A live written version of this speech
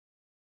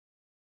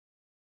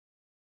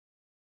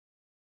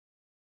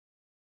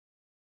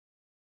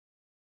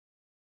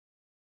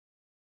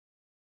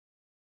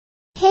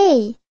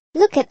Hey,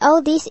 look at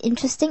all these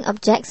interesting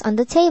objects on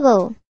the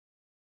table.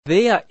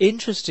 They are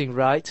interesting,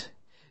 right?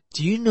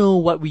 Do you know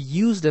what we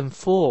use them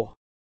for?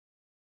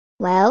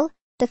 Well,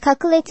 the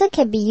calculator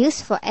can be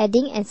used for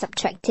adding and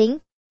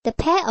subtracting, the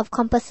pair of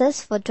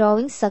compasses for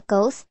drawing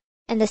circles,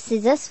 and the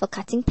scissors for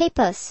cutting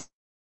papers.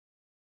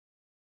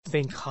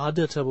 Think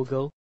harder, Turbo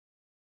Girl.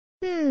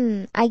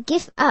 I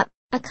give up.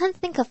 I can't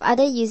think of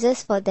other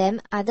uses for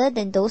them other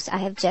than those I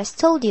have just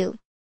told you.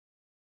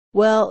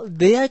 Well,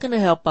 they are going to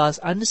help us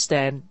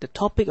understand the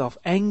topic of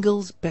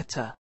angles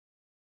better.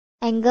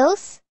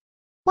 Angles?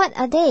 What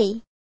are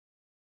they?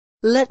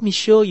 Let me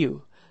show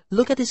you.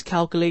 Look at this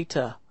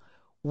calculator.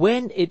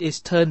 When it is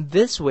turned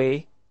this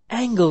way,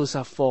 angles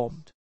are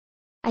formed.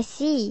 I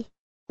see.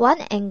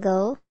 One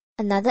angle,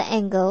 another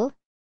angle.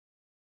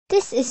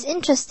 This is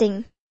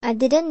interesting. I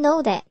didn't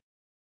know that.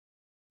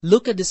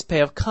 Look at this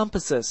pair of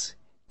compasses.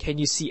 Can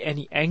you see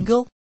any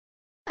angle?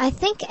 I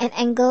think an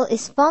angle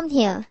is formed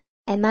here.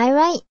 Am I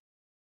right?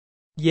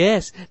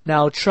 Yes.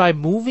 Now try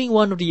moving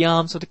one of the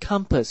arms of the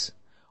compass.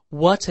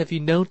 What have you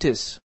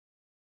noticed?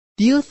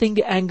 Do you think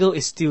the angle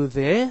is still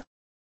there?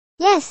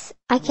 Yes,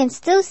 I can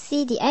still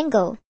see the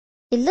angle.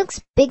 It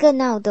looks bigger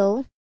now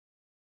though.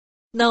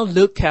 Now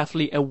look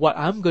carefully at what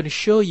I'm going to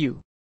show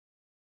you.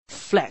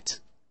 Flat.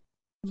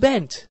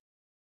 Bent.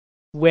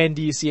 When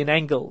do you see an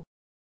angle?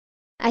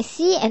 I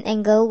see an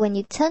angle when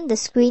you turn the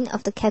screen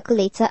of the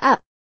calculator up.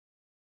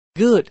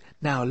 Good.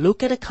 Now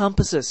look at the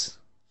compasses.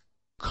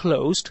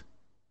 Closed.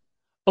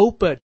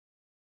 Open.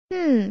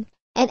 An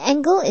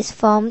angle is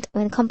formed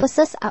when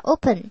compasses are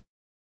open.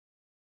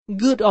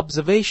 Good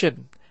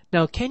observation.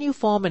 Now can you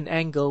form an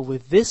angle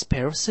with this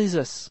pair of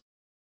scissors?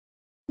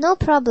 No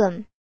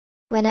problem.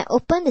 When I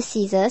open the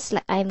scissors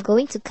like I am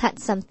going to cut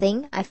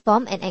something, I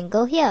form an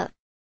angle here.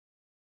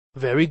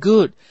 Very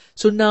good.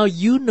 So now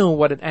you know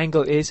what an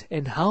angle is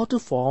and how to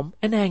form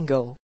an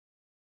angle.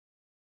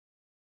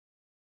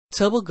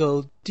 Turbo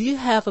Girl, do you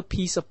have a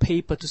piece of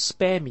paper to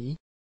spare me?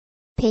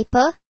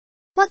 Paper?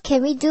 What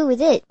can we do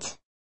with it?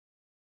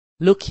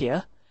 Look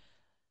here.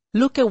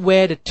 Look at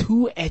where the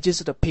two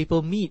edges of the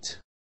paper meet.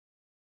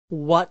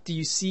 What do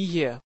you see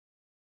here?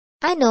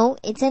 I know,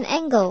 it's an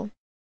angle.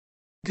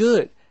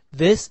 Good.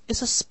 This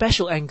is a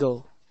special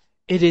angle.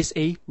 It is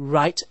a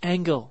right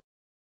angle.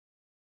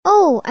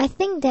 Oh, I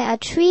think there are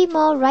 3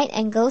 more right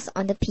angles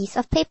on the piece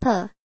of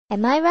paper.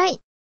 Am I right?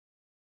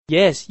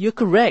 Yes, you're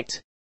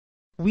correct.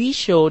 We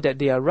show that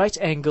they are right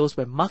angles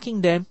by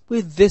marking them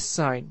with this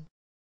sign.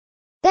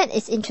 That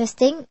is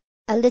interesting.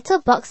 A little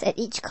box at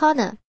each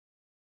corner.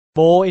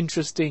 More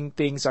interesting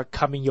things are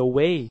coming your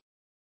way.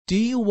 Do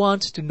you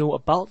want to know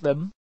about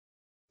them?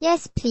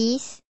 Yes,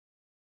 please.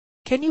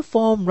 Can you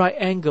form right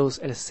angles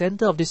at the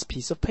center of this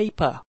piece of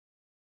paper?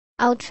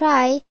 I'll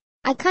try.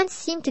 I can't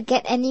seem to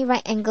get any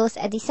right angles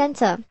at the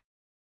center.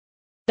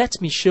 Let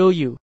me show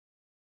you.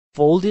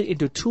 Fold it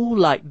into 2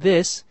 like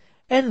this,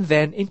 and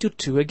then into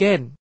 2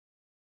 again.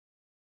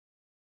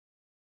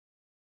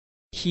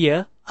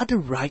 Here are the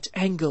right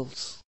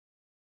angles.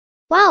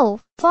 Wow,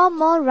 4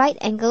 more right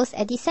angles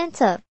at the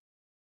center.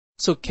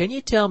 So can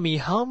you tell me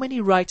how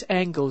many right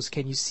angles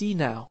can you see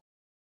now?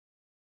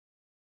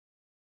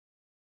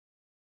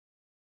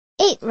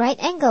 8 right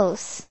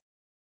angles.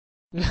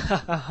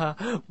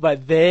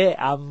 But there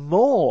are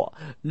more.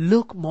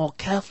 Look more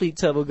carefully,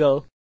 Turbo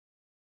Girl.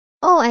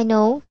 Oh, I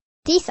know.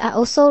 These are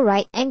also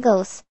right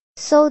angles.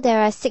 So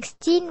there are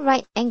 16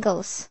 right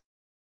angles.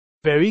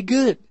 Very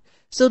good.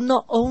 So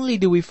not only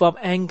do we form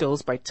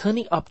angles by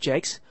turning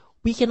objects,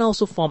 we can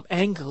also form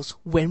angles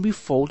when we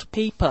fold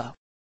paper.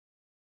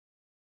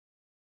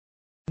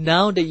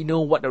 Now that you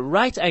know what a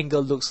right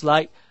angle looks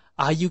like,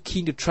 are you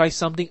keen to try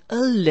something a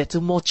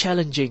little more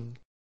challenging?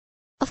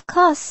 Of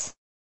course.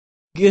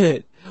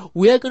 Good.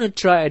 We are going to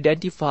try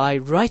identify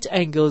right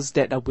angles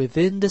that are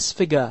within this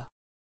figure.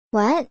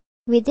 What?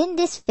 Within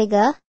this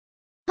figure?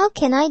 How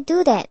can I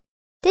do that?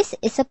 This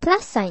is a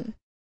plus sign.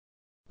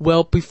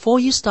 Well, before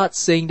you start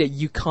saying that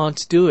you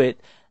can't do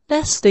it,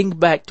 let's think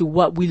back to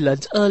what we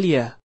learned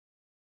earlier.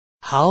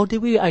 How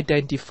did we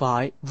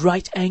identify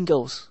right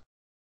angles?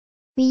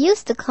 We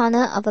used the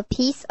corner of a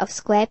piece of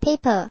square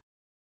paper.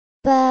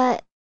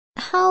 But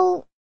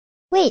how?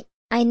 Wait,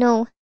 I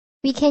know.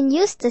 We can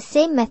use the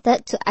same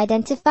method to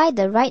identify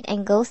the right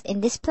angles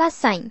in this plus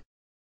sign.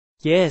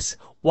 Yes,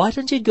 why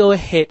don't you go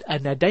ahead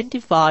and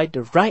identify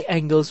the right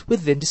angles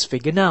within this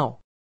figure now?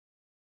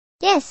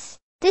 Yes,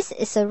 this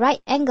is a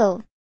right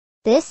angle.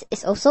 This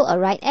is also a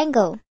right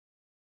angle.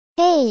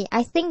 Hey,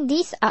 I think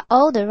these are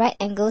all the right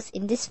angles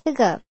in this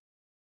figure.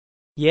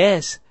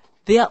 Yes,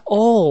 they are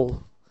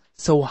all.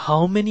 So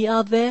how many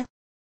are there?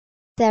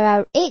 There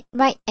are 8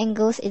 right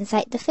angles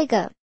inside the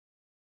figure.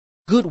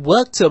 Good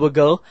work, Turbo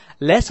Girl.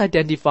 Let's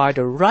identify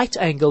the right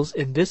angles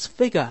in this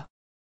figure.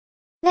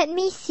 Let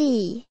me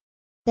see.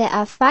 There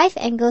are 5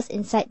 angles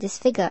inside this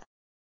figure.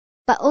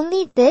 But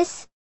only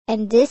this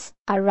and this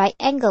are right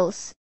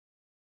angles.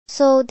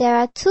 So there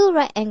are 2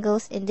 right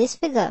angles in this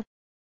figure.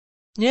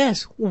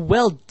 Yes,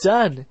 well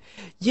done.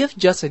 You've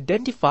just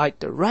identified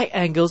the right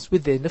angles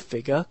within the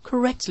figure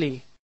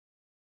correctly.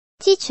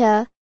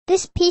 Teacher,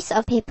 this piece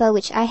of paper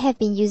which I have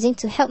been using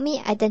to help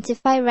me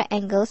identify right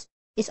angles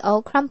is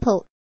all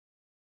crumpled.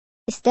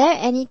 Is there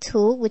any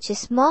tool which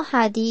is more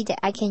hardy that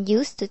I can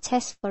use to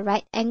test for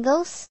right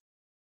angles?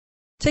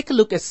 Take a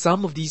look at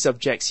some of these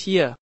objects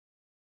here.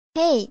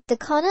 Hey, the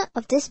corner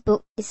of this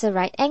book is a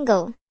right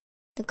angle.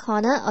 The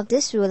corner of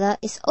this ruler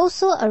is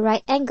also a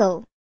right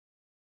angle.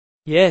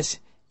 Yes,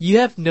 you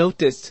have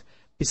noticed.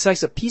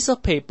 Besides a piece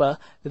of paper,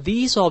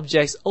 these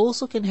objects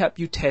also can help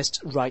you test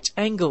right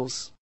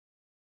angles.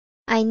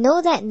 I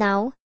know that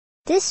now.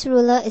 This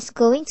ruler is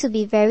going to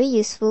be very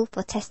useful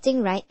for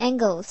testing right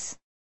angles.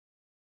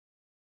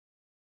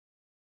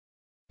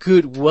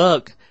 Good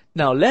work!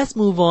 Now let's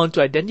move on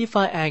to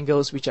identify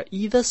angles which are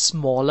either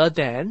smaller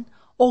than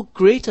or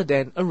greater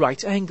than a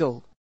right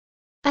angle.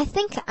 I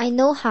think I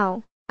know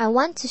how. I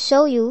want to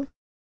show you.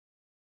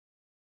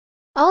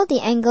 All the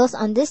angles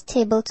on this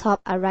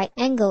tabletop are right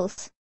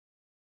angles.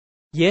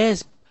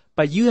 Yes,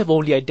 but you have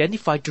only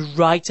identified the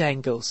right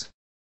angles.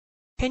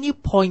 Can you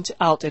point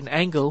out an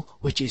angle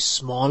which is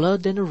smaller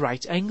than a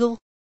right angle?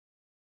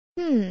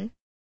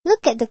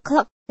 Look at the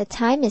clock. The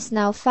time is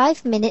now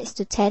 5 minutes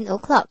to 10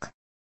 o'clock.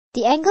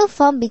 The angle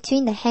formed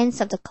between the hands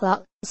of the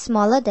clock is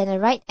smaller than a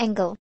right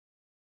angle.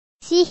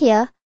 See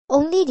here,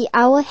 only the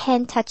hour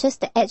hand touches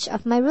the edge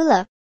of my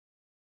ruler.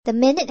 The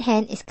minute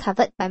hand is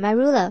covered by my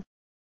ruler.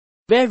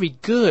 Very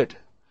good.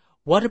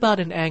 What about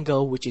an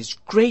angle which is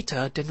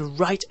greater than a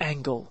right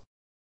angle?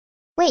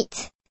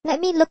 Wait, let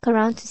me look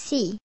around to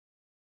see.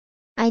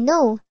 I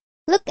know.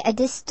 Look at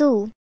this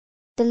stool.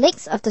 The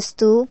legs of the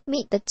stool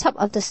meet the top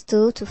of the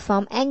stool to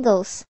form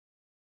angles.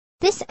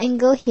 This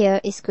angle here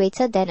is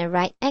greater than a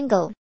right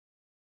angle.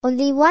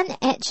 Only one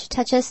edge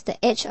touches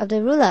the edge of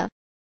the ruler.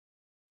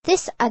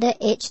 This other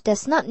edge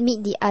does not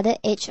meet the other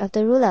edge of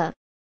the ruler.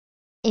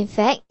 In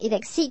fact, it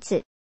exceeds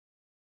it.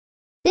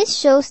 This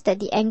shows that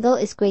the angle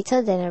is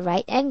greater than a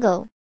right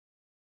angle.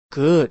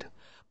 Good,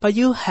 but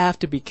you have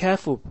to be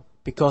careful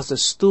because the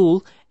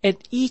stool and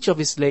each of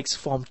its legs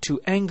form two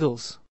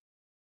angles.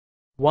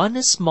 One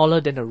is smaller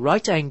than a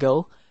right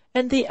angle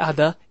and the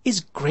other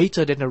is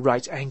greater than a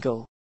right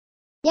angle.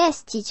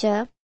 Yes,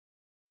 teacher.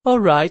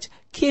 Alright,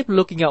 keep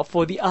looking out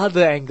for the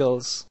other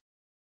angles.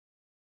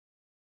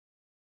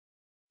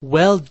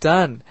 Well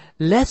done!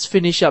 Let's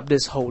finish up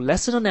this whole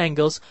lesson on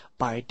angles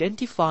by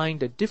identifying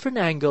the different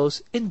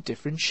angles in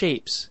different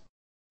shapes.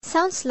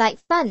 Sounds like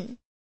fun.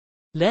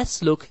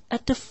 Let's look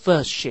at the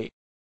first shape.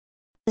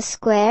 The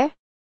square.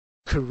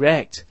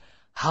 Correct.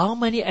 How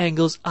many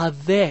angles are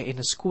there in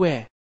a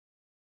square?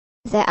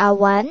 There are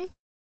 1,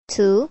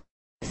 2,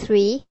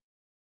 3,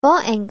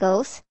 4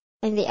 angles,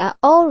 and they are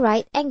all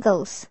right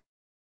angles.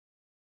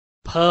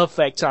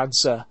 Perfect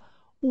answer.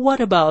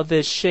 What about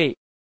this shape?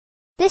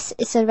 This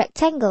is a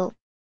rectangle.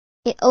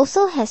 It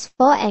also has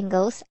 4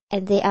 angles,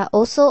 and they are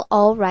also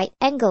all right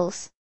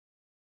angles.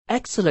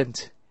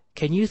 Excellent.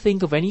 Can you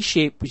think of any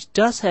shape which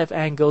does have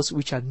angles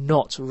which are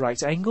not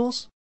right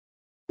angles?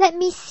 Let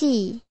me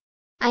see.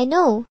 I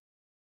know.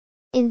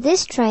 In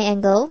this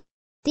triangle,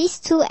 these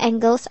 2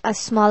 angles are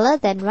smaller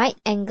than right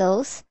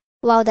angles,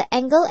 while the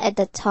angle at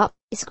the top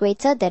is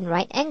greater than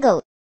right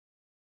angle.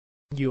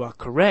 You are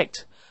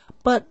correct,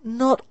 but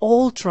not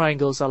all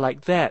triangles are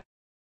like that.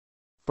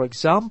 For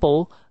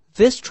example,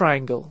 this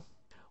triangle.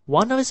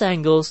 One of its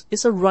angles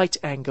is a right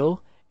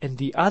angle, and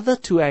the other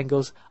 2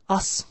 angles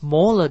are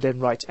smaller than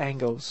right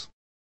angles.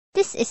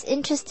 This is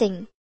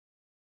interesting.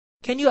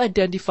 Can you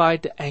identify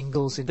the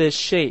angles in this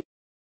shape?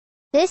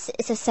 This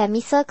is a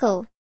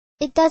semicircle.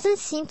 It doesn't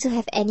seem to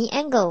have any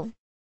angle.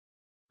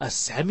 A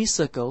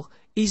semicircle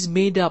is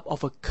made up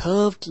of a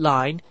curved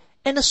line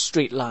and a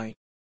straight line.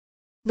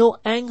 No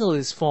angle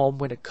is formed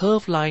when a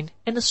curved line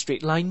and a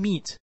straight line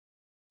meet.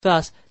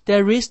 Thus,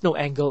 there is no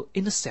angle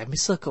in a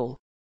semicircle.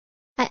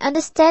 I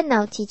understand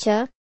now,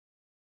 teacher.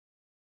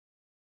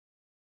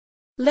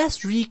 Let's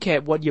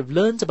recap what you've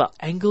learned about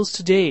angles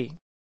today.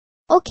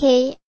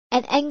 Okay,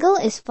 an angle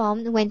is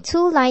formed when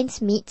 2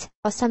 lines meet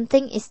or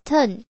something is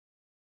turned.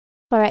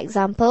 For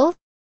example,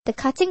 the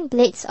cutting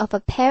blades of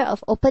a pair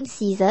of open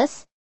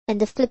scissors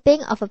and the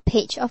flipping of a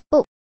page of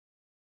book.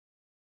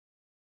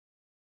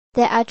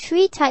 There are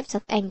 3 types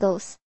of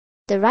angles: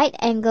 the right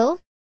angle,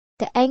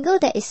 the angle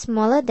that is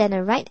smaller than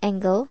a right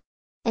angle,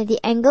 and the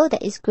angle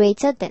that is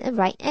greater than a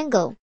right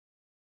angle.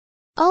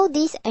 All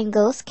these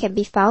angles can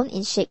be found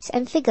in shapes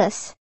and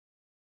figures.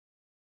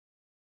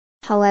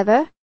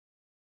 However,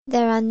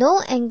 there are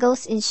no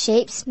angles in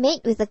shapes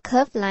made with a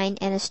curved line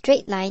and a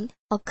straight line,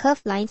 or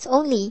curved lines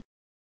only.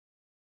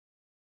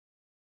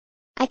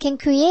 I can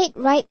create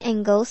right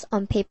angles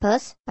on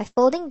papers by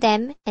folding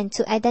them, and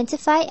to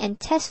identify and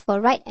test for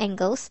right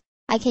angles,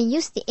 I can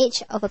use the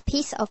edge of a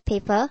piece of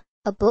paper,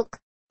 a book,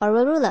 or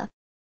a ruler.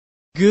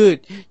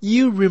 Good,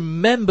 you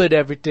remembered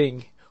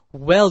everything.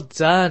 Well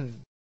done.